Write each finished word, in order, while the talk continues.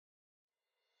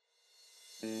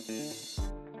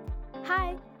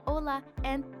Hi, hola,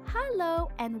 and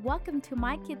hello, and welcome to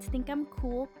My Kids Think I'm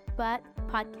Cool But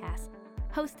podcast,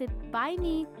 hosted by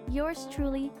me, yours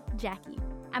truly, Jackie.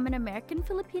 I'm an American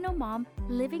Filipino mom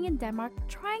living in Denmark,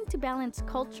 trying to balance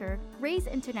culture, raise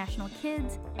international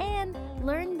kids, and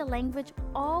learn the language,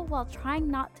 all while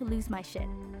trying not to lose my shit.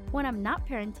 When I'm not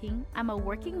parenting, I'm a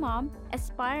working mom,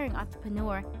 aspiring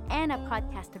entrepreneur, and a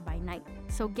podcaster by night.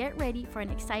 So get ready for an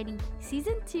exciting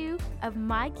season 2 of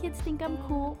My Kids Think I'm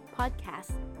Cool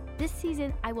podcast. This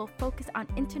season, I will focus on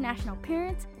international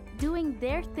parents doing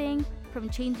their thing, from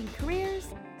changing careers,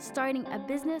 starting a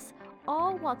business,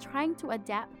 all while trying to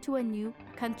adapt to a new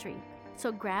country.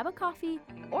 So grab a coffee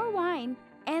or wine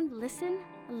and listen,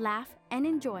 laugh, and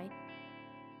enjoy.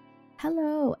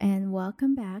 Hello, and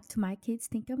welcome back to My Kids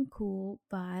Think I'm Cool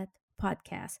But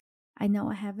podcast. I know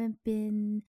I haven't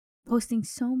been posting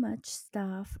so much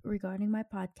stuff regarding my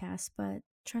podcast, but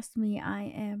trust me, I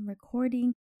am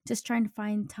recording, just trying to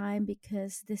find time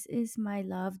because this is my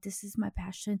love, this is my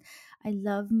passion. I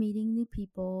love meeting new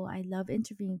people, I love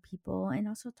interviewing people, and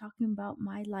also talking about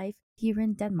my life here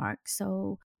in Denmark.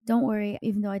 So don't worry,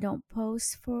 even though I don't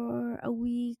post for a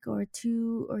week or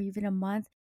two or even a month,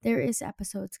 there is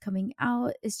episodes coming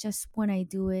out. It's just when I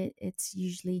do it, it's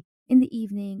usually in the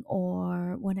evening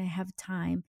or when I have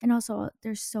time. And also,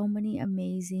 there's so many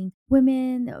amazing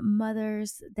women,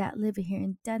 mothers that live here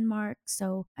in Denmark.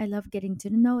 So I love getting to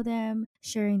know them,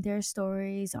 sharing their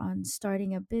stories on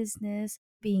starting a business,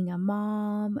 being a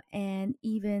mom, and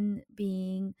even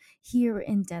being here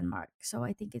in Denmark. So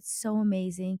I think it's so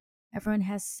amazing. Everyone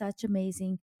has such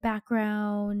amazing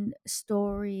background,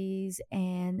 stories,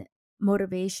 and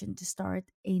motivation to start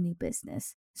a new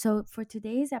business. So, for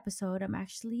today's episode, I'm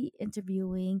actually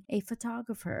interviewing a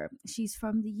photographer. She's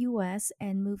from the US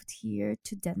and moved here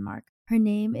to Denmark. Her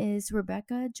name is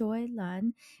Rebecca Joy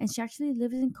Lunn, and she actually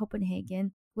lives in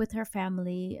Copenhagen with her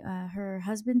family. Her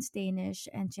husband's Danish,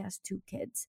 and she has 2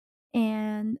 kids.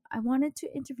 And I wanted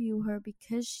to interview her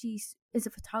because is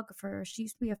a photographer. She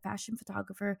used to be a fashion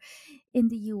photographer in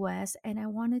the US, and I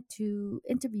wanted to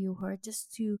interview her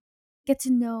just to get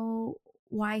to know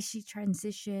why she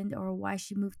transitioned or why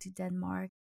she moved to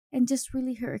Denmark, and just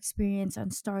really her experience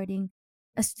on starting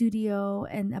a studio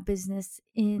and a business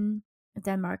in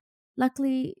Denmark.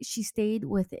 Luckily, she stayed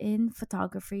within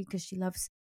photography because she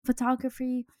loves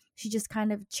photography. She just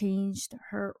kind of changed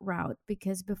her route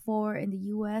because before in the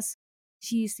US,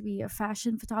 she used to be a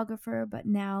fashion photographer, but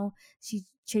now she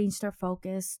changed her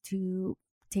focus to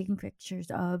taking pictures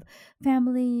of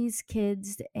families,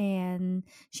 kids, and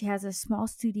she has a small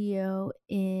studio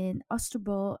in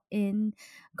Osterbo in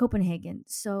Copenhagen.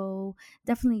 So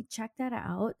definitely check that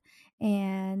out.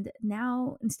 And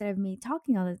now, instead of me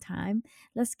talking all the time,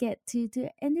 let's get to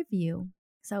the interview.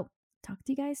 So talk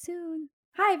to you guys soon.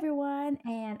 Hi everyone,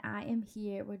 and I am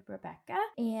here with Rebecca,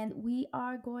 and we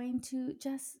are going to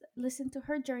just listen to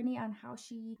her journey on how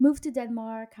she moved to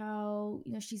Denmark, how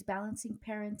she's balancing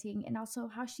parenting, and also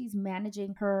how she's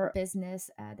managing her business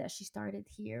that she started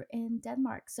here in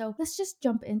Denmark. So let's just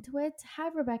jump into it. Hi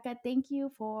Rebecca, thank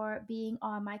you for being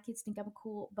on My Kids Think I'm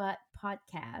Cool But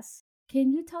podcast.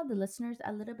 Can you tell the listeners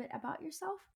a little bit about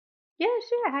yourself? Yeah,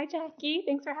 sure. Hi, Jackie.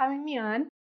 Thanks for having me on.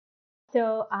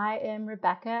 So, I am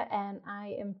Rebecca and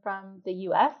I am from the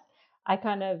US. I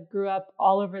kind of grew up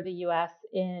all over the US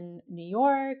in New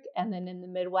York and then in the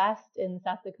Midwest in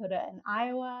South Dakota and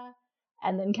Iowa,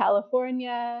 and then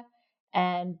California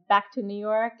and back to New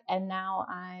York. And now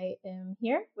I am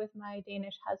here with my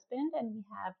Danish husband, and we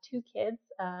have 2 kids,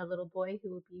 a little boy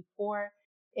who will be 4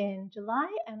 in July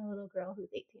and a little girl who's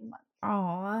 18 months.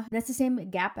 Aw, that's the same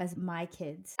gap as my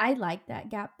kids. I like that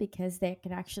gap because they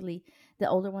can actually, the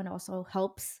older one also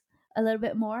helps a little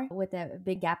bit more with a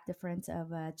big gap difference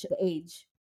of age.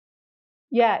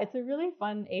 Yeah, it's a really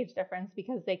fun age difference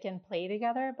because they can play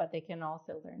together, but they can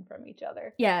also learn from each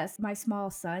other. Yes, my small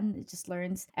son just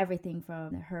learns everything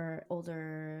from her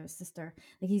older sister.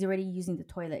 Like he's already using the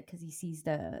toilet because he sees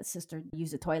the sister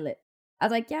use the toilet. I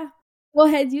was like, yeah, go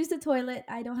ahead, use the toilet.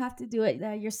 I don't have to do it.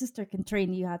 Your sister can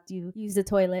train you how to use the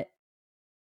toilet.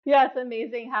 Yeah, it's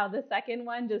amazing how the second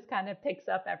one just kind of picks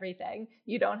up everything.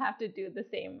 You don't have to do the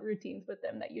same routines with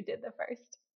them that you did the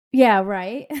first. Yeah,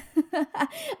 right.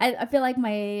 I feel like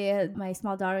my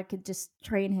small daughter could just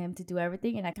train him to do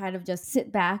everything, and I kind of just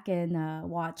sit back and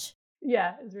watch.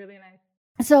 Yeah, it's really nice.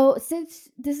 So, since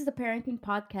this is a parenting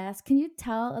podcast, can you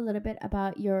tell a little bit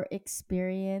about your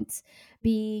experience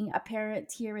being a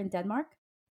parent here in Denmark?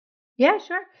 Yeah,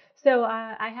 sure. So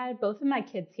I had both of my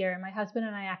kids here. My husband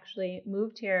and I actually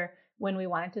moved here when we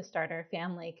wanted to start our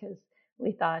family because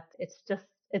we thought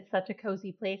it's such a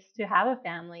cozy place to have a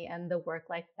family, and the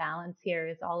work-life balance here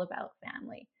is all about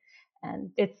family.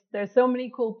 And there's so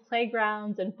many cool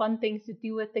playgrounds and fun things to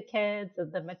do with the kids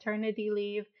and the maternity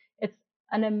leave. It's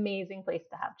an amazing place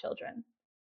to have children.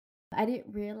 I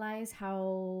didn't realize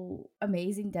how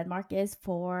amazing Denmark is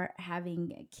for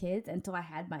having kids until I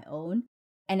had my own.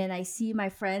 And then I see my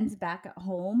friends back at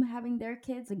home having their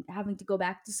kids and having to go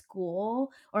back to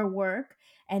school or work.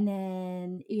 And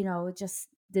then, just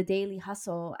the daily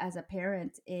hustle as a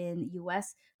parent in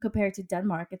US compared to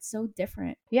Denmark, it's so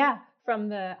different. Yeah, from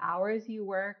the hours you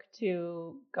work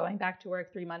to going back to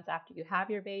work 3 months after you have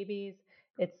your babies,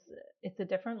 it's it's a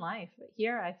different life.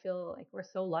 Here, I feel like we're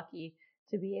so lucky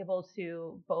to be able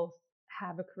to both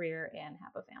have a career and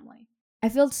have a family. I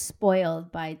feel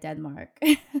spoiled by Denmark.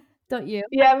 Don't you?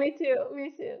 Yeah, me too.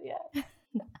 Me too. Yeah.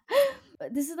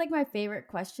 This is like my favorite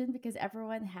question because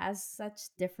everyone has such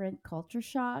different culture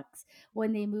shocks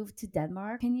when they move to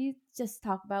Denmark. Can you just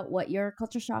talk about what your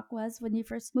culture shock was when you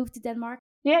first moved to Denmark?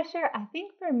 Yeah, sure. I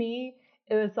think for me,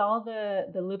 it was all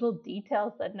the little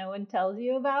details that no one tells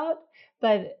you about.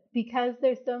 But because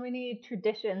there's so many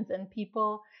traditions and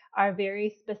people are very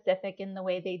specific in the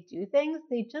way they do things,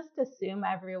 they just assume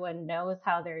everyone knows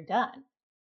how they're done.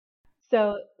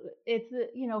 So it's,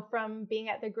 from being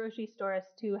at the grocery stores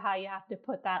to how you have to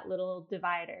put that little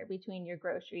divider between your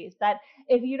groceries, that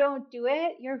if you don't do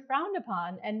it, you're frowned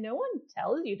upon and no one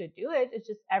tells you to do it. It's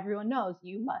just everyone knows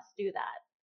you must do that.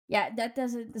 Yeah, that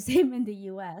doesn't the same in the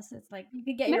US. It's like you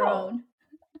could get your No.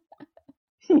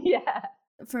 own. Yeah.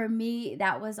 For me,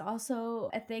 that was also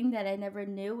a thing that I never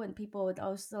knew when people would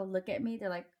also look at me. They're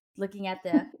like looking at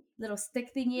the little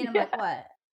stick thingy, and I'm like, Yeah. what?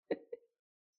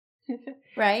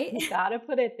 Right? You gotta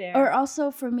put it Or there.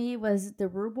 also for me was the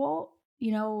ruble,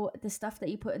 the stuff that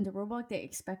you put in the ruble, they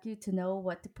expect you to know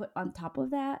what to put on top of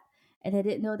that. And I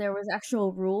didn't know there was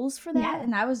actual rules for that. Yeah.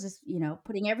 And I was just,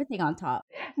 putting everything on top.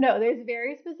 No, there's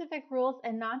very specific rules,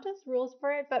 and not just rules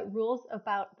for it, but rules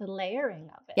about the layering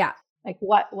of it. Yeah. Like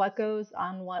what goes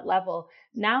on what level.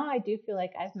 Now I do feel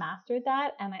like I've mastered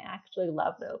that, and I actually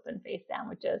love the open face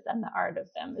sandwiches, and the art of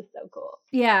them is so cool.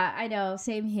 Yeah, I know.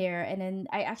 Same here. And then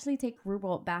I actually take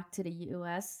ruble back to the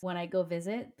US when I go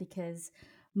visit because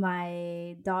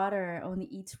my daughter only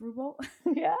eats ruble.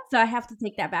 Yeah. So I have to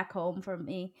take that back home for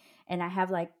me. And I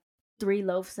have like 3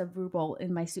 loaves of ruble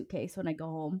in my suitcase when I go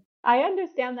home. I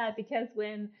understand that because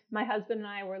when my husband and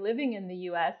I were living in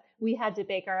the US, we had to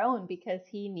bake our own because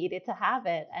he needed to have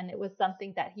it. And it was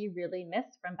something that he really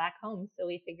missed from back home. So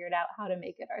we figured out how to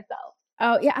make it ourselves.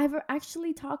 Oh, yeah, I've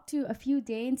actually talked to a few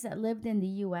Danes that lived in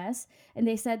the US, and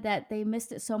they said that they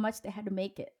missed it so much they had to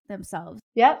make it themselves.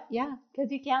 Yep. Yeah.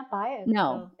 Because you can't buy it.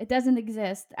 No, So it doesn't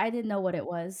exist. I didn't know what it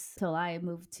was till I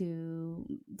moved to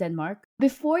Denmark.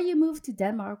 Before you moved to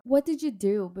Denmark, what did you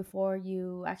do before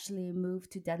you actually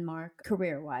moved to Denmark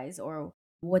career-wise, or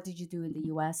what did you do in the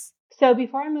US? So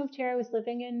before I moved here, I was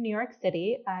living in New York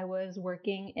City. I was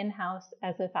working in-house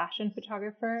as a fashion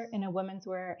photographer in a women's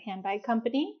wear handbag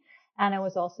company. And I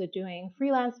was also doing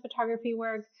freelance photography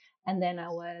work. And then I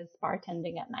was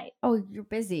bartending at night. Oh, you're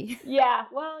busy. Yeah,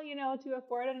 well, to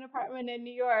afford an apartment in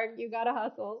New York, you gotta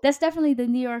hustle. That's definitely the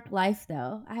New York life,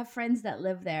 though. I have friends that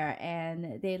live there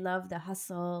and they love the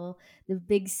hustle, the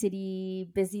big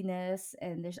city busyness,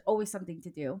 and there's always something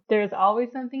to do. There's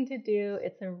always something to do.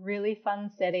 It's a really fun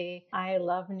city. I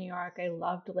love New York. I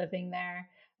loved living there.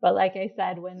 But like I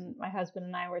said, when my husband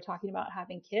and I were talking about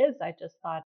having kids, I just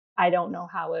thought, I don't know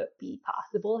how it would be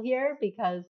possible here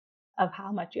because of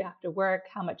how much you have to work,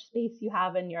 how much space you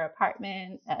have in your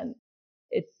apartment, and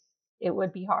it's it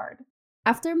would be hard.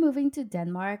 After moving to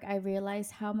Denmark, I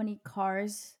realized how many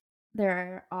cars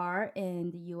there are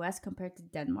in the US compared to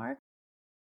Denmark.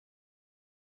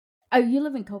 Oh, you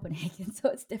live in Copenhagen, so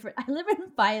it's different. I live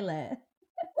in Violet.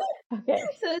 Okay.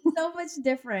 So it's so much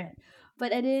different.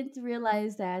 But I didn't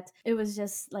realize that it was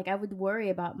just like I would worry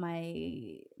about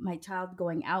my child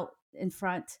going out in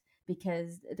front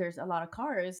because there's a lot of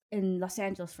cars in Los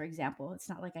Angeles, for example. It's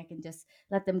not like I can just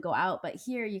let them go out, but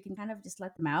here you can kind of just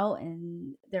let them out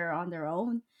and they're on their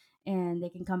own and they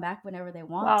can come back whenever they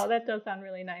Wow, want. that does sound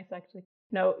really nice, actually.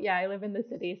 No, yeah, I live in the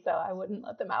city, so I wouldn't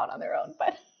let them out on their own,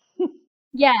 but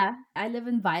Yeah, I live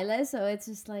in Violet, so it's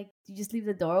just like you just leave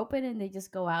the door open and they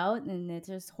just go out and it's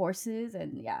just horses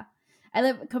and yeah. I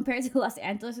live compared to Los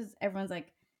Angeles, everyone's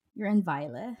like, "You're in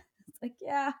Violet." It's like,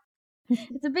 yeah,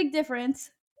 it's a big difference.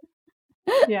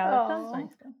 yeah, that sounds Oh.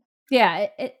 nice though. Yeah,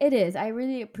 it is. I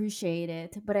really appreciate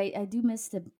it, but I do miss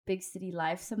the big city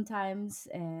life sometimes.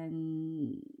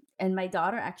 And my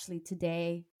daughter actually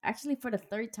today, actually for the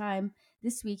third time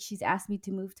this week, she's asked me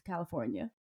to move to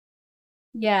California.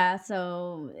 Yeah,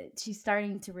 so she's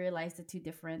starting to realize the two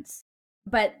difference.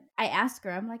 But I asked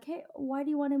her, I'm like, hey, why do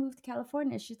you want to move to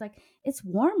California? She's like, it's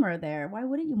warmer there. Why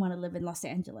wouldn't you want to live in Los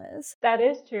Angeles? That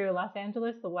is true. Los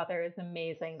Angeles, the weather is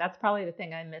amazing. That's probably the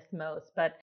thing I miss most,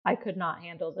 but I could not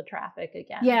handle the traffic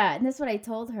again. Yeah, and that's what I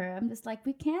told her. I'm just like,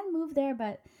 we can move there,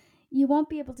 but you won't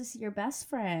be able to see your best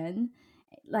friend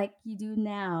like you do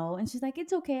now. And she's like,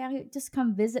 it's okay. I just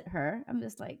come visit her. I'm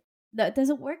just like, no, it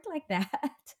doesn't work like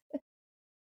that.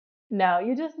 No,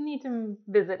 you just need to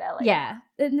visit LA. Yeah,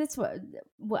 and that's what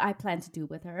I plan to do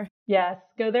with her. Yes,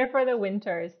 go there for the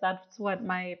winters. That's what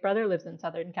my brother lives in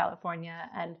Southern California.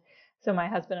 And so my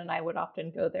husband and I would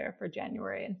often go there for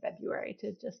January and February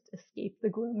to just escape the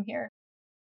gloom here.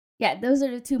 Yeah, those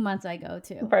are the 2 months I go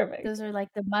to. Perfect. Those are like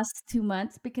the must 2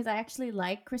 months because I actually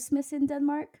like Christmas in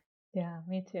Denmark. Yeah,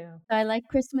 me too. I like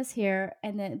Christmas here,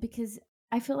 and then because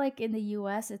I feel like in the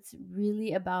US, it's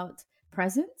really about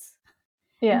presents.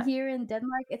 And Yeah. here in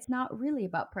Denmark, it's not really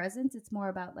about presents. It's more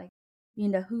about like,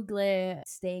 hygge,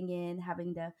 staying in,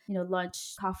 having the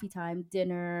lunch, coffee time,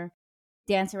 dinner,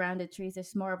 dance around the trees.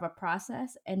 It's more of a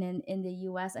process. And then in the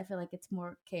US, I feel like it's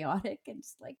more chaotic and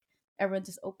just like everyone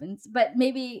just opens. But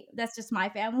maybe that's just my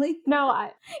family No,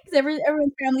 I because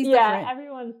everyone's family's Yeah, different.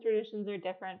 everyone's traditions are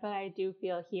different, but I do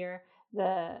feel here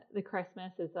the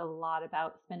Christmas is a lot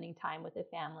about spending time with the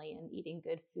family and eating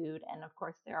good food, and of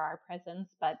course there are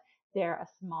presents, but they're a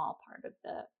small part of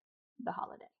the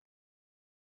holiday.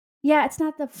 Yeah, it's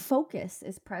not the focus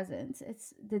is present.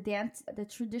 It's the dance, the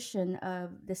tradition of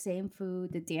the same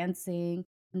food, the dancing,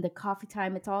 and the coffee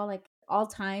time. It's all like all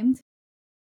timed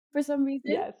for some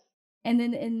reason. Yes. And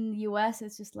then in the US,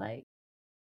 it's just like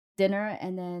dinner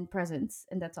and then presents,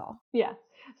 and that's all. Yeah.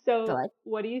 So So, like,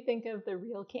 what do you think of the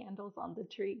real candles on the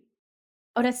tree?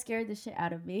 oh, that scared the shit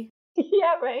out of me.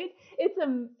 Yeah, right? It's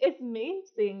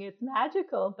amazing, it's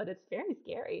magical, but it's very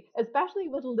scary, especially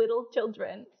with little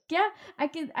children. Yeah, I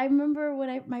remember when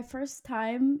I my first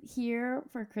time here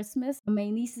for Christmas, my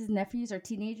nieces and nephews are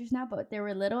teenagers now, but they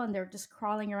were little and they were just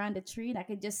crawling around the tree and I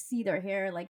could just see their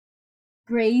hair like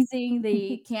grazing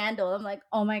the candle. I'm like,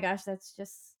 "Oh my gosh, that's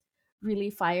just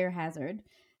really fire hazard."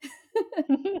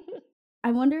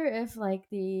 I wonder if like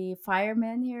the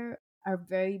firemen here are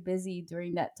very busy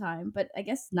during that time, but I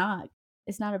guess not.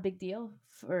 It's not a big deal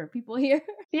for people here.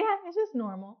 Yeah, it's just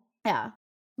normal. Yeah.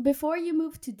 Before you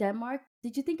moved to Denmark,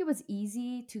 did you think it was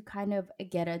easy to kind of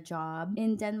get a job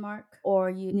in Denmark, or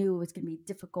you knew it was going to be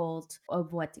difficult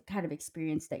of what kind of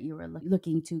experience that you were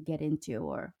looking to get into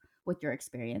or with your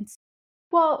experience?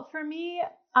 Well, for me,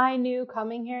 I knew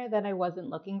coming here that I wasn't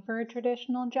looking for a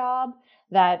traditional job,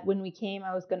 that when we came,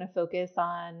 I was going to focus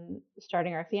on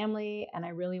starting our family, and I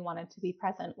really wanted to be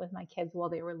present with my kids while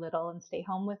they were little and stay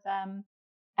home with them.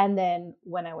 And then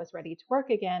when I was ready to work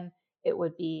again, it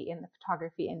would be in the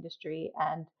photography industry,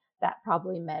 and that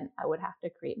probably meant I would have to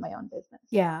create my own business.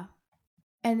 Yeah.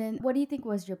 And then what do you think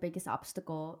was your biggest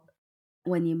obstacle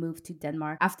when you moved to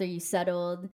Denmark after you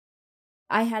settled?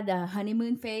 I had a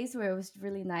honeymoon phase where it was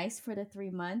really nice for the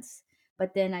 3 months,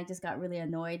 but then I just got really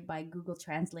annoyed by Google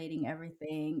translating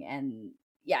everything. And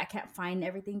yeah, I can't find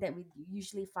everything that we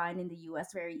usually find in the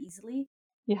US very easily.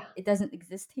 Yeah. It doesn't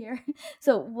exist here.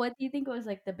 So, what do you think was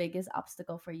like the biggest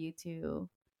obstacle for you to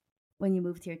when you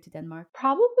moved here to Denmark?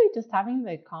 Probably just having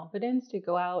the confidence to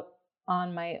go out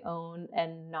on my own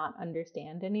and not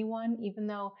understand anyone, even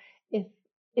though if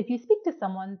if you speak to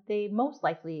someone, they most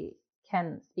likely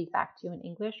can speak back to you in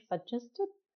English, but just to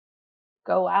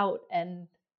go out and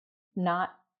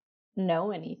not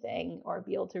know anything or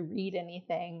be able to read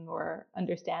anything or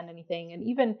understand anything. And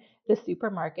even the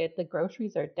supermarket, the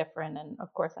groceries are different. And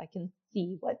of course, I can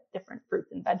see what different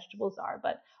fruits and vegetables are,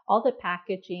 but all the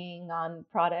packaging on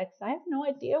products, I have no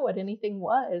idea what anything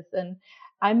was. And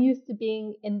I'm used to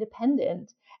being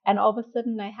independent. And all of a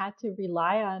sudden, I had to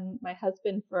rely on my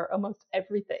husband for almost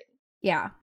everything.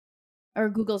 Yeah. Or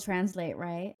Google Translate,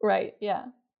 right? Right. Yeah.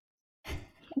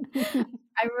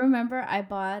 I remember I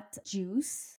bought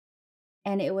juice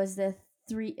and it was the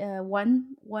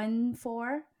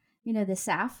 114, the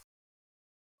SAF,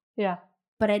 Yeah.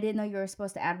 but I didn't know you were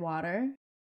supposed to add water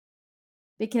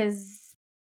because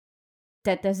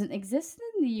that doesn't exist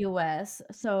in the US.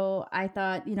 So I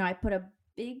thought, I put a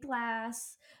big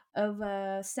glass of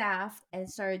SAF and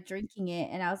started drinking it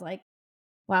and I was like,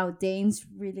 wow, Danes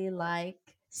really like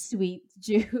sweet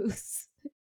juice.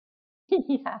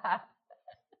 Yeah.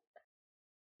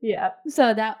 Yeah.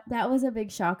 So that was a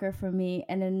big shocker for me.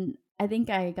 And then I think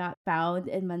I got found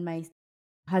and when my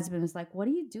husband was like, "What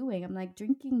are you doing?" I'm like,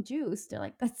 "Drinking juice." They're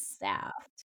like, "That's SAF."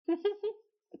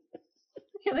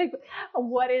 You're like,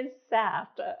 what is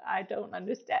SAFT? I don't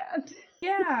understand.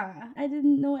 Yeah, I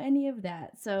didn't know any of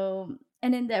that. So,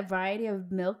 and then the variety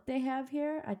of milk they have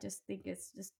here, I just think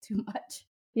it's just too much.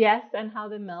 Yes, and how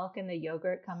the milk and the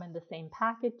yogurt come in the same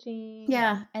packaging.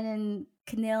 Yeah, and then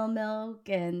Canal milk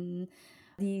and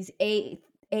these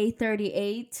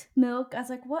A38 milk. I was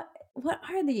like, what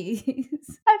are these?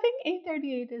 I think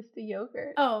A38 is the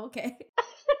yogurt. Oh, okay.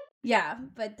 Yeah,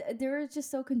 but they were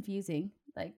just so confusing.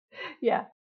 Like, Yeah.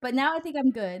 but now I think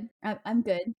I'm good. I'm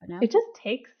good for now. It just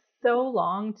takes so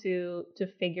long to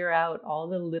figure out all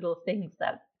the little things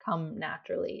that come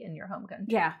naturally in your home country.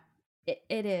 Yeah,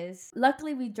 it is.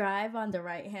 Luckily, we drive on the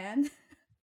right hand.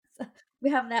 So we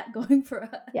have that going for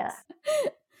us. Yeah.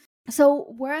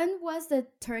 So, when was the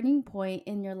turning point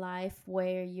in your life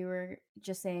where you were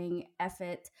just saying, F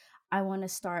it, I want to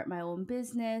start my own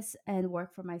business and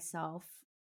work for myself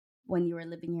when you were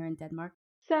living here in Denmark?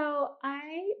 So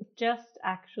I just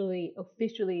actually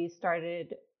officially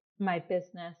started my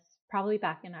business probably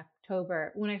back in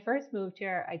October. When I first moved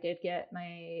here, I did get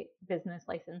my business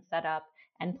license set up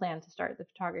and planned to start the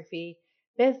photography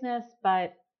business,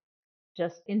 but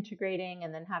just integrating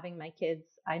and then having my kids,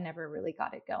 I never really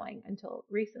got it going until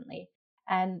recently.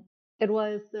 And it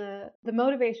was the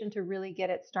motivation to really get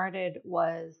it started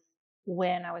was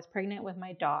when I was pregnant with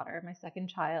my daughter, my second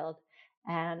child,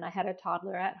 and I had a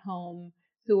toddler at home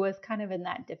who was kind of in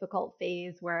that difficult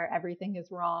phase where everything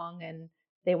is wrong and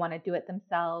they want to do it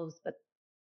themselves, but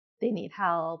they need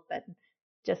help and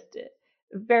just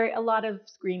a lot of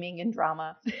screaming and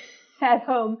drama at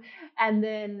home. And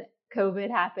then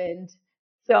COVID happened.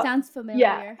 So Sounds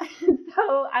yeah, familiar.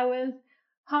 so I was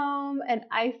home and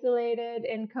isolated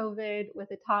in COVID with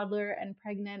a toddler and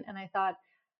pregnant, and I thought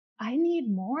I need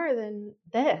more than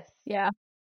this. Yeah.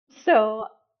 So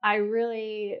I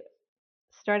really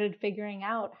started figuring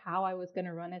out how I was going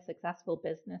to run a successful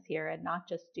business here and not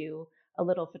just do a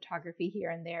little photography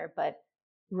here and there, but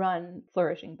run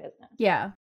flourishing business.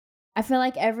 Yeah. I feel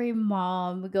like every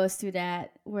mom goes through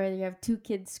that where you have two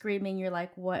kids screaming. You're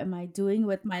like, what am I doing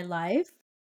with my life?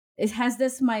 Has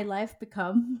this my life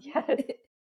become? Yes.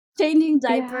 Changing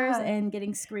diapers Yeah. and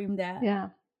getting screamed at. Yeah.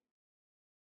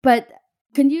 But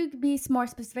can you be more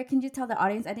specific? Can you tell the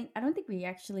audience? I don't think we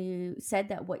actually said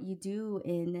that what you do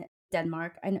in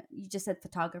Denmark. I know you just said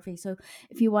photography. So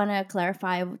if you want to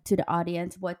clarify to the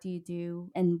audience, what do you do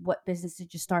and what business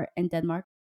did you start in Denmark?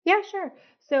 Yeah, sure.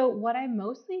 So what I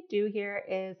mostly do here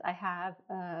is I have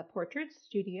a portrait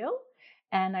studio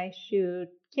and I shoot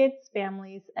kids,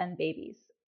 families, and babies.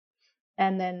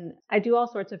 And then I do all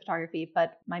sorts of photography,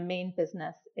 but my main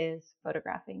business is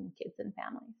photographing kids and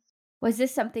families. Was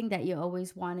this something that you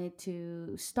always wanted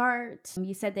to start?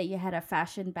 You said that you had a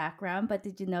fashion background, but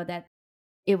did you know that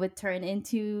it would turn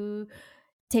into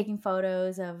taking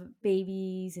photos of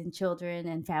babies and children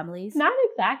and families? Not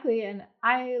exactly. And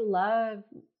I love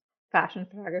fashion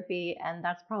photography, and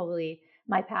that's probably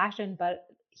my passion. But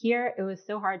here it was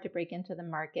so hard to break into the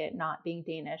market, not being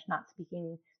Danish, not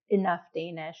speaking enough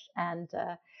Danish. And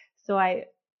so I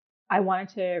wanted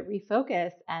to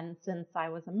refocus. And since I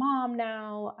was a mom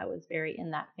now, I was very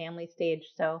in that family stage.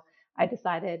 So I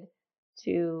decided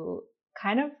to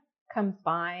kind of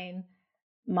combine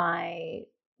my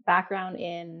background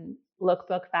in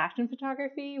lookbook fashion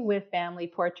photography with family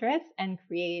portraits and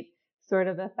create sort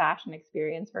of a fashion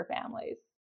experience for families.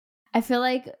 I feel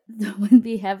like when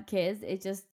we have kids,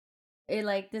 it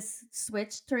like this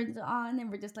switch turns on and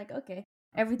we're just like, okay,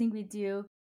 everything we do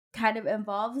kind of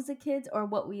involves the kids or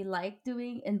what we like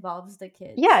doing involves the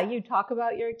kids. Yeah, you talk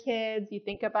about your kids, you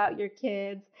think about your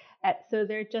kids. So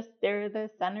they're the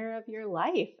center of your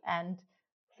life. And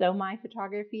so my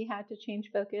photography had to change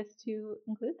focus to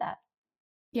include that.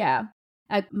 Yeah.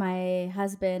 My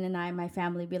husband and I, my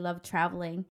family, we love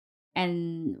traveling.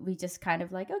 And we just kind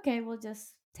of like, okay, we'll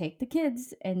just take the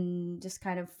kids and just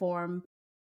kind of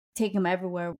take them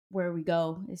everywhere where we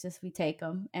go. It's just we take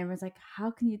them. And everyone's like,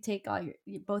 how can you take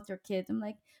both your kids? I'm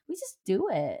like, we just do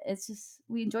it. It's just,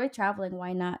 we enjoy traveling.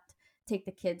 Why not take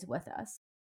the kids with us?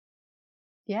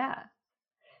 Yeah.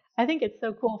 I think it's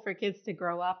so cool for kids to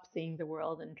grow up seeing the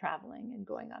world and traveling and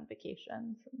going on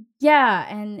vacations. Yeah,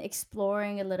 and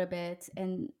exploring a little bit.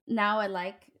 And now I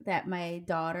like that my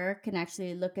daughter can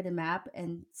actually look at a map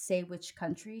and say which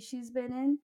country she's been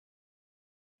in.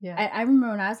 Yeah. I remember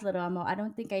when I was little, I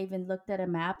don't think I even looked at a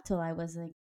map till I was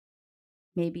like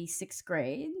maybe sixth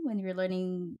grade when you're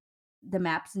learning the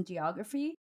maps and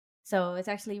geography. So it's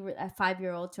actually a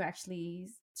 5-year-old to actually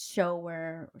show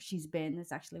where she's been.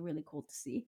 It's actually really cool to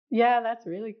see. Yeah, that's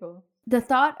really cool. The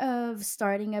thought of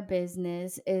starting a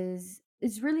business is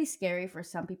it's really scary for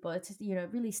some people. It's,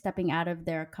 really stepping out of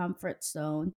their comfort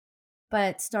zone.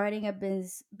 But starting a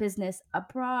business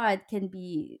abroad can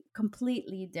be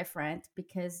completely different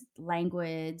because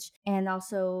language and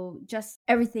also just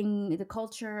everything, the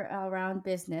culture around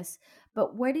business.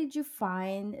 But where did you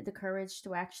find the courage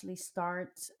to actually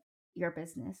start your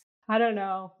business? I don't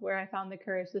know where I found the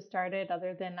courage to start it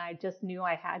other than I just knew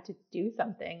I had to do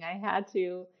something. I had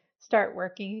to start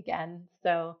working again.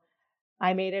 So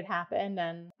I made it happen,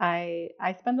 and I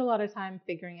spent a lot of time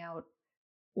figuring out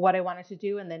what I wanted to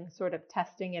do and then sort of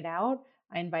testing it out.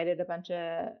 I invited a bunch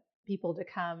of people to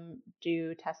come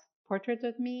do test portraits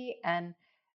with me, and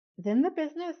then the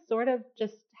business sort of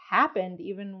just happened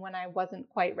even when I wasn't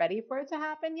quite ready for it to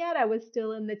happen yet. I was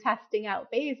still in the testing out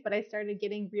phase, but I started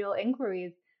getting real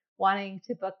inquiries wanting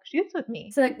to book shoots with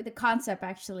me. So like the concept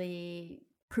actually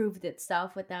proved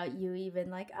itself without you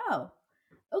even like, oh,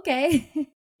 okay.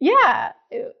 Yeah,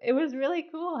 it was really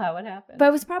cool how it happened. But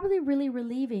it was probably really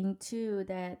relieving too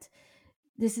that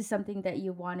this is something that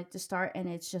you wanted to start and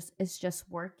it's just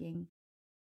working.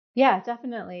 Yeah,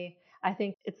 definitely. I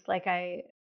think it's like I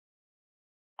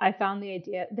found the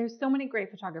idea. There's so many great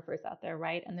photographers out there,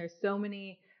 right? And there's so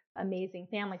many amazing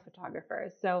family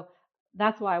photographers. So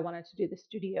that's why I wanted to do the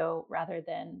studio rather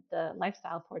than the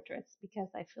lifestyle portraits, because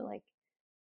I feel like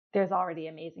there's already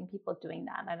amazing people doing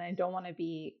that. And I don't want to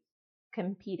be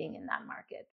competing in that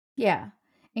market. Yeah.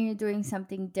 And you're doing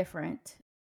something different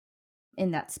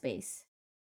in that space.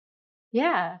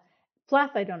 Yeah.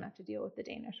 Plus, I don't have to deal with the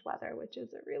Danish weather, which is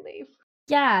a relief.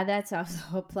 Yeah, that's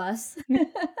also a plus.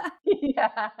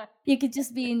 Yeah. You could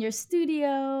just be in your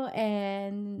studio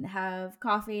and have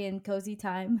coffee and cozy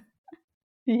time.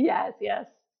 Yes, yes.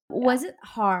 Was it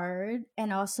hard?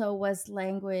 And also, was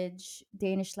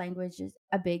Danish language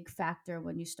a big factor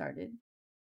when you started?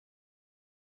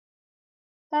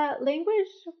 Language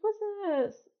was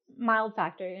a mild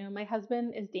factor. You know, my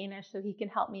husband is Danish, so he can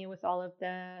help me with all of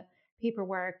the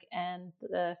paperwork and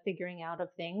the figuring out of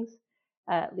things,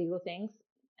 legal things.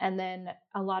 And then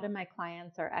a lot of my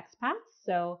clients are expats,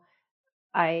 so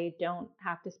I don't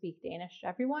have to speak Danish to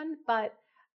everyone, but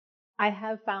I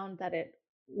have found that it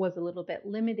was a little bit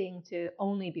limiting to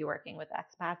only be working with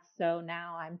expats. So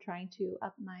now I'm trying to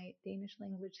up my Danish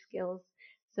language skills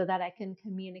so that I can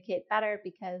communicate better,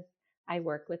 because I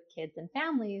work with kids and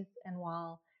families. And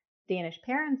while Danish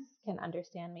parents can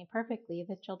understand me perfectly,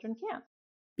 the children can't.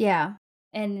 Yeah.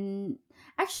 And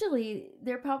actually,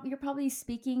 you're probably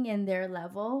speaking in their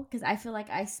level because I feel like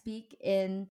I speak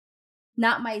in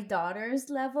not my daughter's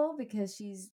level because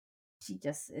she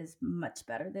just is much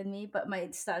better than me, but my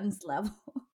son's level.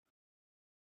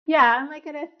 Yeah, I'm like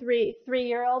at a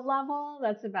three-year-old level.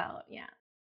 That's about, yeah.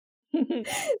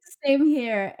 Same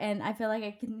here, and I feel like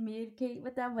I can communicate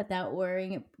with them without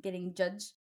worrying of getting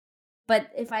judged. But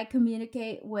if I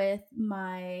communicate with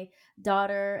my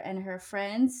daughter and her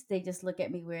friends, they just look at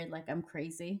me weird like I'm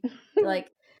crazy.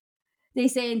 Like they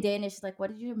say in Danish, like,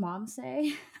 "What did your mom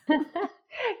say?"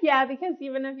 Yeah, because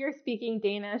even if you're speaking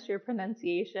Danish, your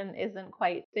pronunciation isn't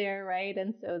quite there, right?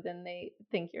 And so then they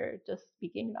think you're just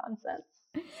speaking nonsense.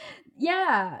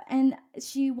 Yeah, and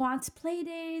she wants play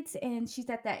dates, and she's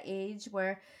at that age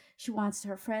where she wants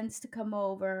her friends to come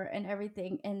over and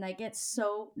everything, and I get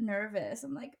so nervous.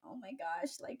 I'm like, "Oh my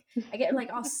gosh," like I get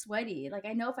like all sweaty. Like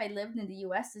I know if I lived in the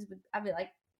US, I'd be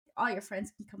like, all your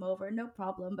friends can come over, no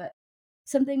problem. But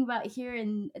something about here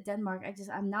in Denmark,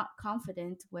 I'm not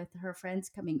confident with her friends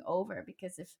coming over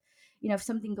because if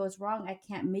something goes wrong, I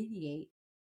can't mediate.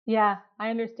 Yeah,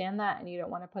 I understand that. And you don't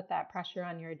want to put that pressure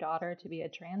on your daughter to be a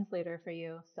translator for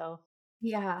you. So,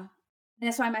 Yeah. And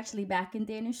that's why I'm actually back in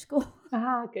Danish school.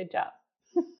 good job.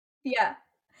 Yeah.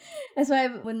 That's why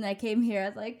when I came here, I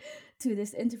was like, to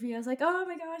this interview, I was like, oh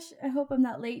my gosh, I hope I'm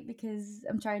not late because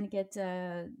I'm trying to get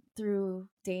through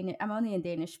Danish. I'm only in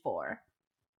Danish 4.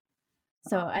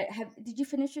 So did you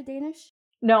finish your Danish?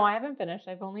 No, I haven't finished.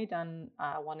 I've only done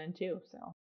 1 and 2.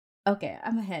 So, Okay,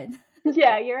 I'm ahead.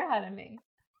 yeah, you're ahead of me.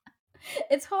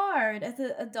 It's hard as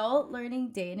an adult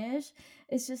learning Danish.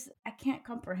 It's just, I can't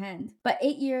comprehend. But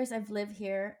 8 years I've lived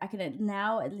here, I can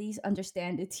now at least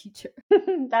understand a teacher.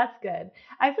 That's good.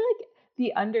 I feel like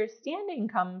the understanding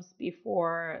comes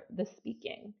before the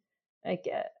speaking. Like,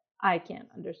 I can't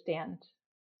understand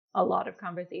a lot of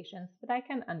conversations, but I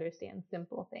can understand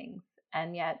simple things.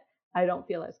 And yet I don't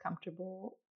feel as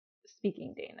comfortable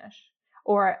speaking Danish.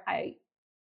 Or I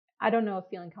don't know if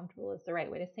feeling comfortable is the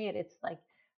right way to say it. It's like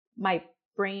my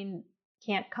brain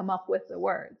can't come up with the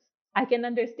words. I can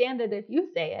understand it if you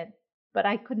say it, but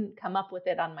I couldn't come up with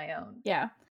it on my own. Yeah.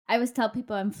 I always tell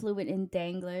people I'm fluent in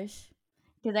Danglish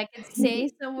because I can say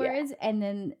some Yeah. words and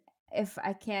then if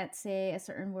I can't say a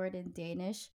certain word in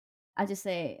Danish, I just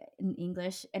say in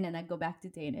English and then I go back to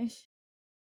Danish.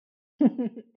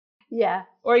 Yeah.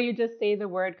 Or you just say the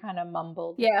word kind of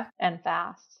mumbled Yeah. and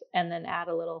fast and then add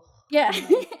a little Yeah. in And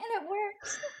there. it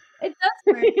works. It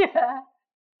does work. Yeah.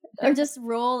 Or just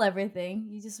roll everything.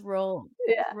 You just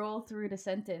Yeah. roll through the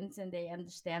sentence and they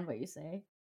understand what you say.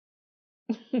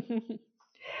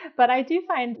 But I do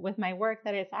find with my work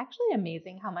that it's actually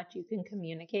amazing how much you can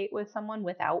communicate with someone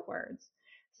without words.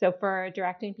 So for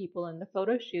directing people in the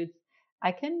photo shoots,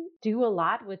 I can do a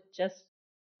lot with just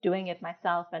doing it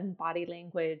myself and body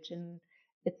language, and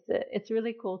it's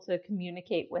really cool to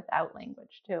communicate without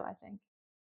language too, I think.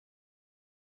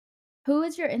 Who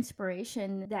is your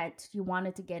inspiration that you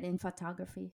wanted to get in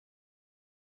photography?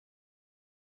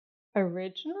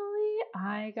 Originally,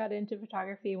 I got into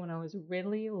photography when I was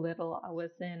really little. I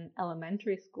was in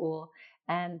elementary school,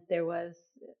 and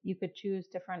you could choose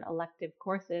different elective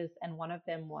courses, and one of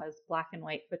them was black and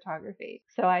white photography.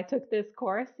 So I took this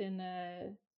course, and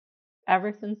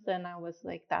ever since then, I was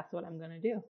like, that's what I'm going to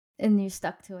do. And you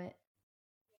stuck to it.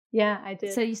 Yeah, I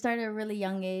So did. you started at a really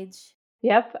young age.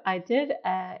 Yep, I did.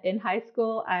 In high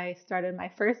school, I started my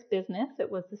first business.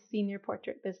 It was a senior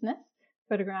portrait business,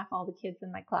 photograph all the kids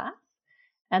in my class.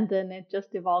 And then it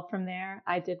just evolved from there.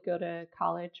 I did go to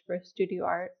college for studio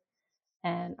art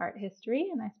and art history,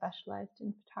 and I specialized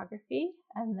in photography.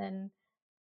 And then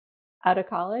out of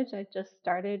college, I just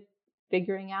started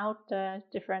figuring out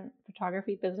different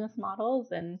photography business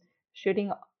models and shooting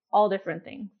all different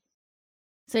things.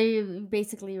 So you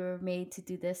basically were made to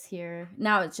do this here.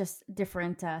 Now it's just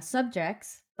different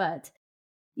subjects, but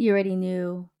you already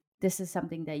knew this is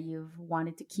something that you've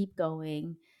wanted to keep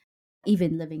going,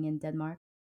 even living in Denmark.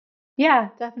 Yeah,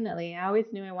 definitely. I always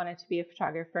knew I wanted to be a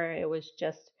photographer. It was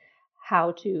just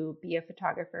how to be a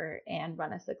photographer and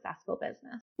run a successful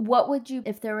business. What would you,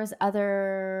 if there was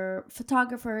other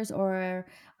photographers or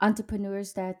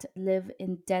entrepreneurs that live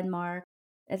in Denmark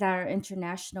that are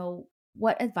international,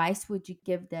 what advice would you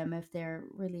give them if they're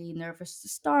really nervous to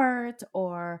start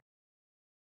or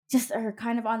just are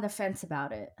kind of on the fence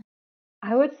about it?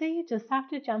 I would say you just have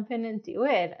to jump in and do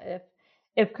it.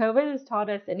 If COVID has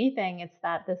taught us anything, it's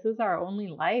that this is our only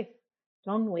life.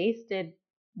 Don't waste it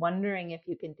wondering if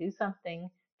you can do something.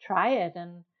 Try it.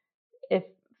 And if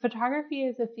photography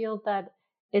is a field that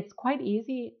it's quite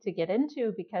easy to get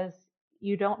into because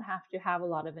you don't have to have a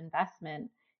lot of investment.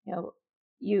 You know,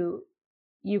 you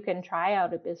you can try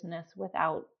out a business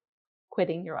without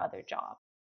quitting your other job.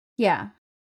 Yeah.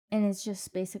 And it's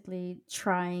just basically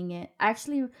trying it. I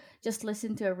actually just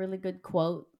listened to a really good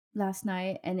quote last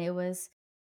night, and it was,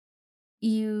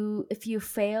 you if you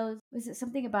fail, was it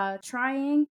something about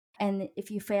trying, and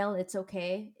if you fail it's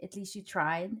okay, at least you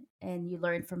tried and you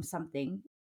learned from something,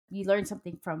 you learned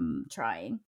something from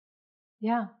trying.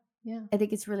 Yeah. Yeah. I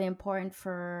think it's really important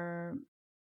for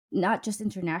not just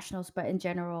internationals but in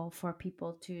general for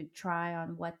people to try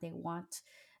on what they want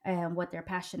and what they're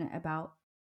passionate about.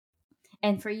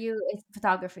 And for you it's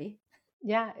photography.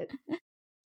 Yeah.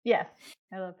 Yes.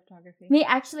 I love photography. Me,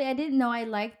 actually, I didn't know I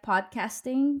liked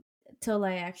podcasting till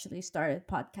I actually started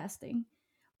podcasting.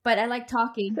 But I like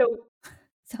talking. So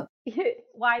So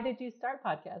why did you start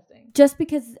podcasting? just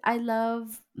because I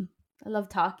love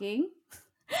talking.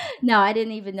 No, I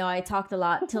didn't even know I talked a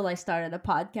lot till I started a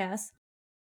podcast.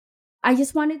 I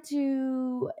just wanted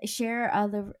to share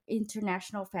other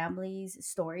international families'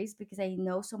 stories because I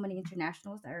know so many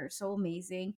internationals that are so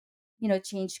amazing,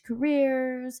 changed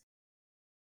careers.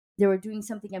 They were doing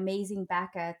something amazing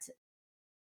back at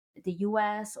the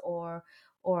US or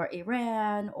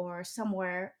Iran or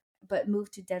somewhere, but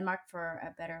moved to Denmark for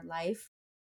a better life.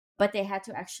 But they had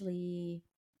to actually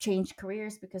change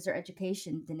careers because their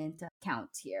education didn't count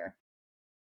here.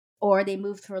 Or they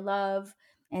moved for love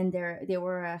and they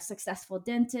were a successful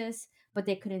dentist, but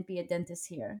they couldn't be a dentist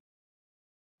here.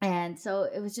 And so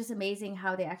it was just amazing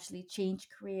how they actually changed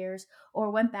careers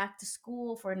or went back to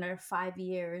school for another 5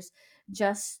 years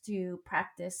just to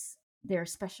practice their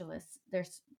specialists,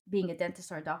 being a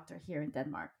dentist or a doctor here in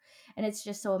Denmark. And it's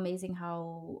just so amazing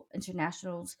how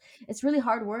internationals, it's really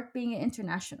hard work being an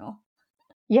international.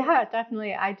 Yeah,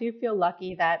 definitely. I do feel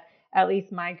lucky that at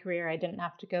least my career, I didn't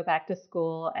have to go back to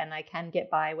school and I can get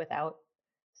by without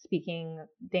speaking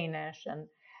Danish. And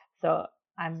so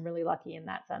I'm really lucky in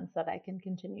that sense that I can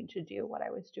continue to do what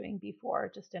I was doing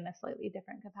before, just in a slightly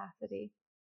different capacity.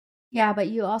 Yeah, but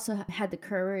you also had the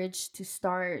courage to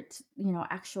start,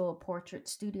 actual portrait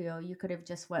studio. You could have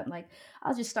just went like,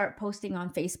 I'll just start posting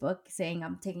on Facebook saying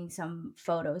I'm taking some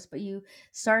photos, but you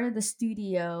started the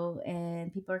studio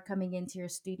and people are coming into your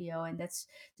studio and that's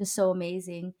just so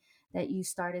amazing. that you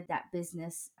started that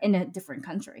business in a different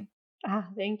country.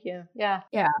 Thank you. Yeah.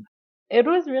 Yeah. It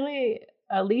was really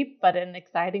a leap, but an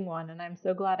exciting one. And I'm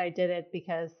so glad I did it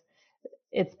because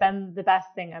it's been the best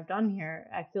thing I've done here.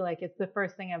 I feel like it's the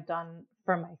first thing I've done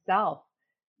for myself.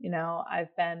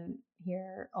 I've been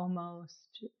here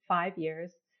almost 5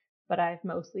 years, but I've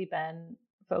mostly been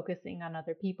focusing on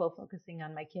other people, focusing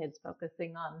on my kids,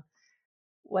 focusing on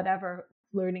whatever,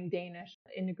 learning Danish,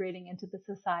 integrating into the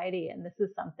society. And this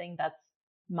is something that's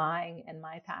mine and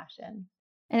my passion.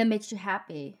 And it makes you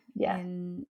happy. Yeah.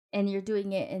 And you're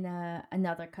doing it in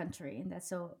another country, and that's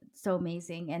so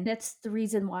amazing. And that's the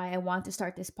reason why I want to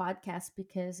start this podcast,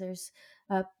 because there's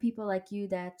people like you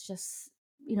that just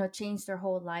change their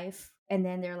whole life, and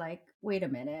then they're like, wait a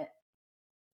minute,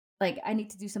 like I need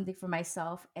to do something for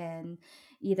myself, and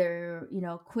either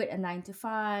quit a 9 to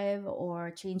 5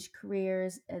 or change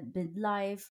careers at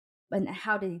midlife. And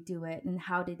how do they do it, and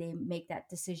how do they make that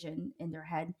decision in their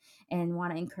head, and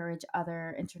want to encourage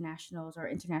other internationals or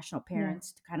international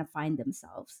parents to kind of find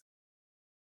themselves.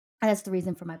 And that's the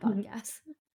reason for my podcast.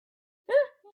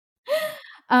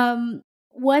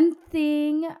 One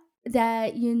thing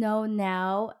that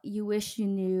now you wish you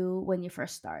knew when you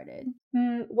first started.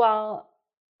 Well,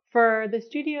 for the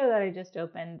studio that I just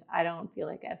opened, I don't feel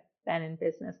like I've been in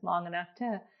business long enough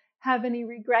to have any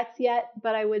regrets yet.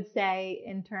 But I would say,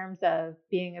 in terms of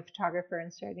being a photographer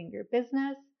and starting your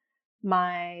business,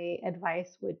 my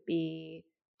advice would be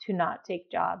to not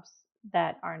take jobs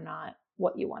that are not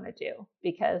what you want to do,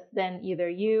 because then either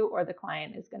you or the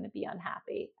client is going to be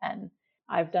unhappy. And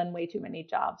I've done way too many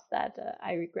jobs that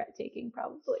I regret taking,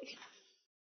 probably.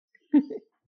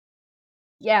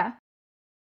 Yeah.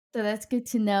 So that's good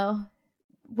to know.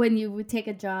 When you would take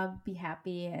a job, be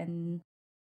happy and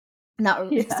not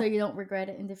so you don't regret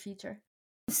it in the future.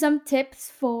 Some tips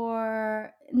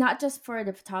for not just for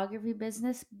the photography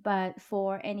business, but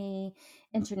for any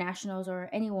internationals or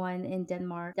anyone in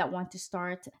Denmark that want to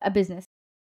start a business.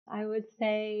 I would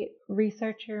say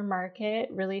research your market,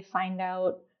 really find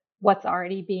out what's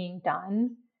already being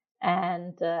done,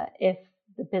 and if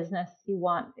the business you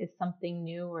want is something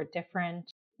new or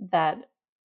different, that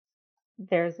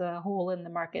there's a hole in the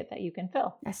market that you can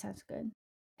fill. That sounds good.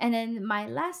 And then my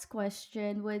last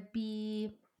question would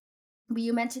be,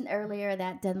 you mentioned earlier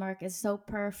that Denmark is so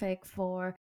perfect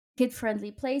for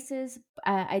kid-friendly places.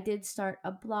 I did start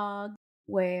a blog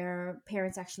where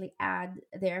parents actually add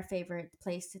their favorite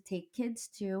place to take kids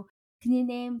to. Can you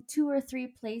name 2 or 3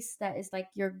 places that is like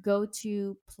your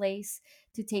go-to place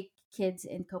to take kids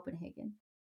in Copenhagen?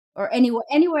 Or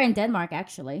anywhere in Denmark,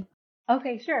 actually.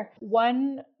 Okay, sure.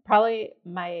 One, probably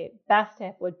my best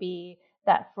tip would be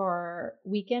that for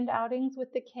weekend outings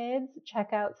with the kids,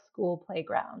 check out school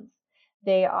playgrounds.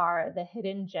 They are the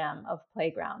hidden gem of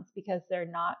playgrounds because they're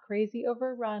not crazy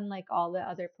overrun like all the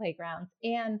other playgrounds,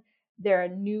 and they're a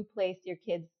new place your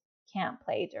kids can't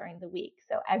play during the week.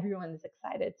 So everyone's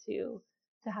excited to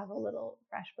have a little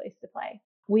fresh place to play.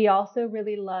 We also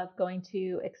really love going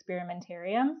to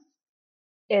Experimentarium.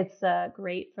 It's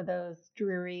great for those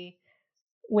dreary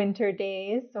winter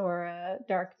days or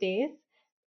dark days.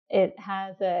 It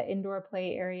has an indoor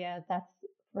play area that's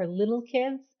for little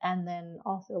kids, and then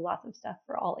also lots of stuff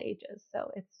for all ages. So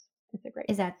it's a great.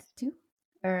 Is that 2,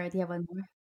 or do you have one more?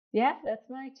 Yeah, that's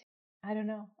my 2. I don't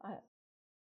know.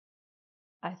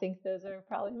 I think those are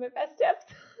probably my best tips.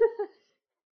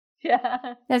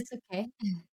 Yeah, That's okay.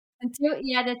 The 2,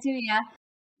 yeah, the 2, yeah.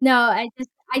 No, I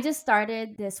just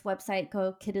started this website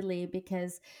called Kiddly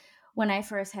because when I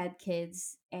first had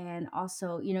kids, and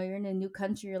also, you're in a new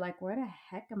country, you're like, where the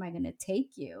heck am I going to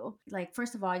take you? Like,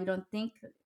 first of all, you don't think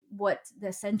what the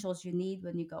essentials you need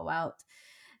when you go out.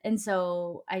 And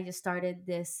so I just started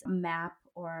this map,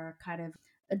 or kind of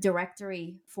a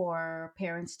directory for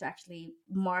parents to actually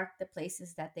mark the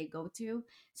places that they go to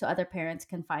so other parents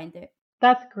can find it.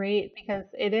 that's great because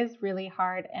it is really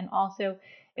hard. And also,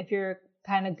 if you're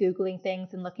kind of Googling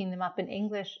things and looking them up in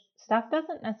English, stuff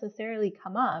doesn't necessarily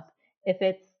come up if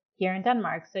it's here in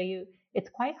Denmark. So it's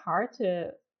quite hard to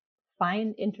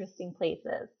find interesting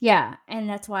places. Yeah, and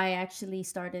that's why I actually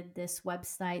started this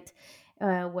website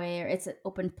where it's an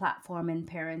open platform and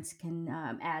parents can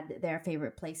add their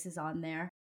favorite places on there.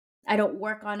 I don't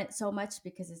work on it so much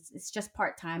because it's just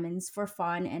part time, and it's for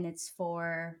fun, and it's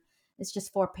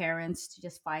just for parents to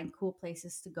just find cool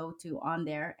places to go to on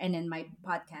there. And then my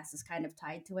podcast is kind of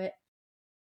tied to it,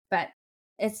 but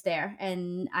it's there.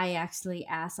 And I actually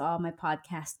asked all my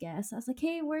podcast guests, I was like,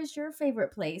 hey, where's your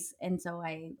favorite place? And so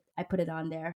I put it on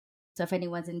there. So if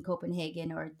anyone's in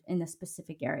Copenhagen or in a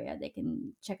specific area, they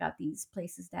can check out these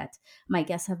places that my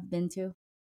guests have been to.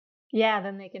 Yeah,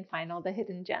 then they can find all the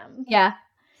hidden gems. Yeah.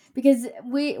 because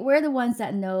we're the ones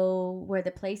that know where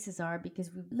the places are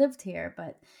because we've lived here.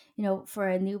 But for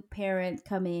a new parent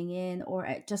coming in, or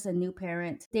just a new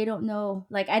parent, they don't know.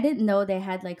 Like, I didn't know they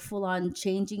had like full on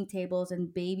changing tables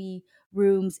and baby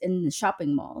rooms in the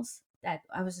shopping malls. That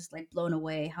I was just like blown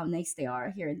away how nice they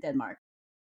are here in Denmark.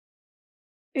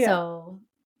 Yeah. So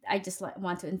I just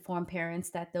want to inform parents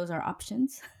that those are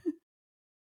options.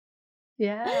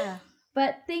 Yeah.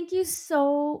 But thank you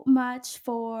so much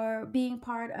for being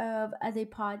part of the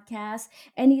podcast.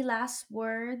 Any last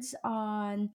words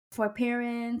on for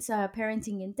parents,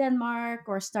 parenting in Denmark,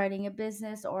 or starting a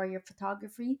business, or your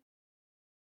photography?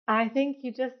 I think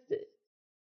you just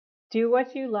do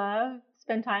what you love,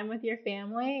 spend time with your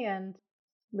family, and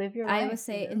live your I life, would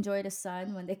say enjoy the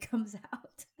sun when it comes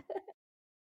out.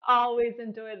 Always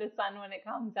enjoy the sun when it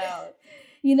comes out.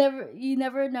 You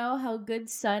never know how good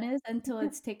sun is until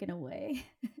it's taken away,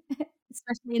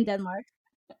 especially in Denmark.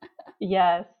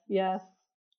 Yes, yes.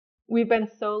 We've been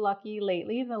so lucky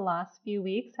lately. The last few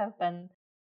weeks have been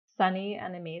sunny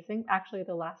and amazing. Actually,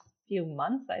 the last few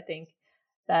months, I think,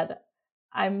 that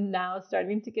I'm now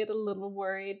starting to get a little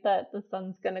worried that the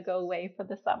sun's going to go away for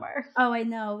the summer. Oh, I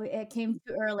know it came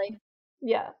too early.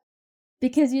 Yeah,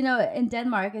 Because in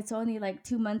Denmark it's only like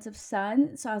 2 months of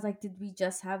sun. So I was like, did we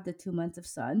just have the 2 months of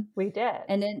sun? we did.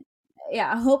 And then,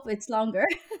 yeah, I hope it's longer.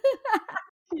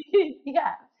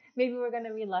 Yeah, maybe we're going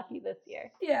to be lucky this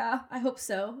year. Yeah, I hope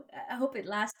so. I hope it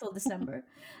lasts till December.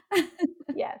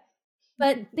 Yes.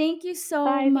 But thank you so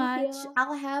Bye. Thank much. you.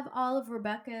 I'll have all of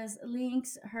Rebecca's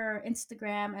links, her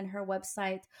Instagram and her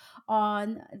website,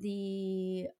 on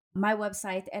the my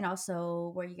website, and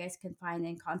also where you guys can find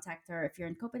and contact her if you're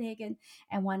in Copenhagen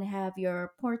and want to have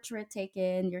your portrait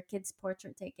taken, your kid's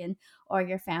portrait taken, or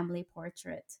your family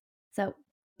portrait. So,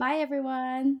 bye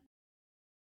everyone.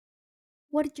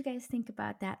 What did you guys think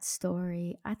about that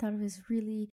story? I thought it was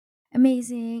really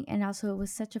amazing, and also it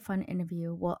was such a fun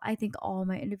interview. Well, I think all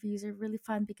my interviews are really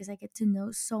fun because I get to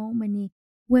know so many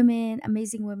women,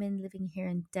 amazing women living here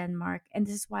in Denmark. And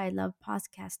this is why I love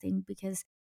podcasting, because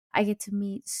I get to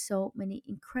meet so many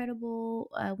incredible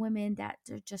women that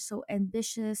are just so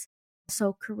ambitious,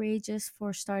 so courageous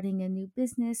for starting a new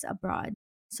business abroad.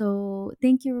 So,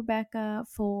 thank you, Rebecca,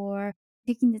 for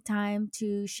taking the time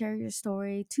to share your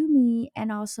story to me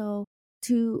and also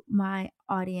to my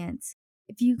audience.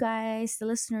 If you guys, the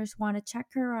listeners, want to check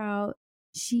her out,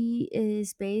 she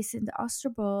is based in the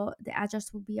Osterbo. The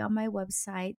address will be on my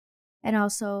website, and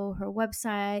also her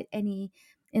website, any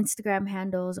Instagram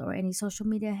handles or any social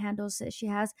media handles that she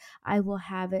has, I will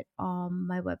have it on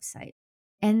my website.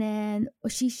 And then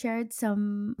she shared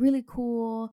some really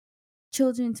cool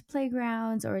children's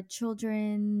playgrounds or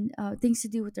children things to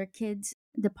do with their kids,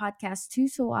 the podcast too.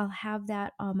 So I'll have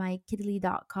that on my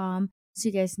kidly.com so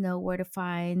you guys know where to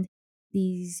find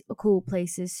these cool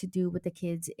places to do with the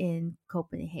kids in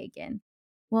Copenhagen.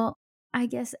 Well, I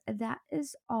guess that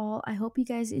is all. I hope you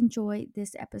guys enjoyed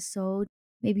this episode,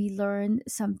 maybe learn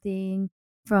something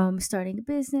from starting a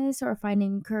business or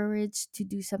finding courage to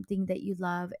do something that you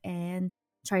love and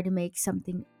try to make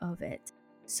something of it.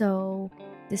 So,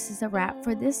 this is a wrap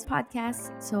for this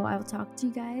podcast. So, I will talk to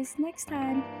you guys next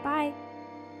time. Bye.